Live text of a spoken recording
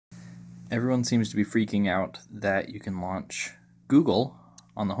Everyone seems to be freaking out that you can launch Google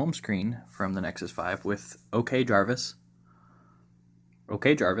on the home screen from the Nexus 5 with OK Jarvis.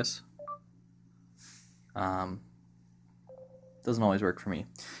 OK Jarvis. Doesn't always work for me.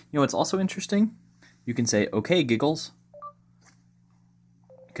 You know what's also interesting? You can say OK Giggles.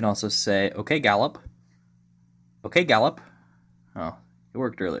 You can also say OK Gallop. OK Gallop. Oh, it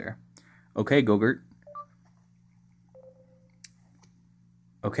worked earlier. OK Go-Gurt.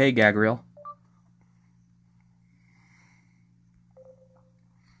 OK Gaggle.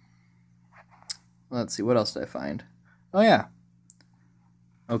 Let's see, what else did I find? Oh yeah.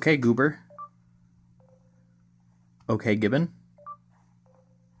 OK Goober. OK Gibbon.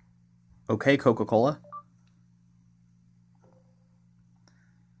 OK Coca-Cola.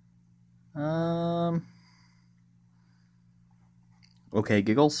 OK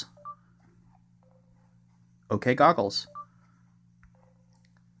Giggles. OK Goggles.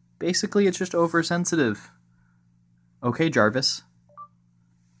 Basically, it's just oversensitive. OK Jarvis.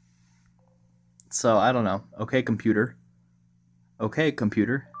 So, I don't know. OK Computer. OK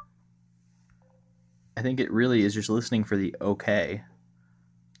Computer. I think it really is just listening for the OK.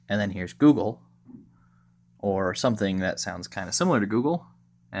 And then here's Google. Or something that sounds kind of similar to Google.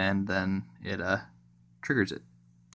 And then it triggers it.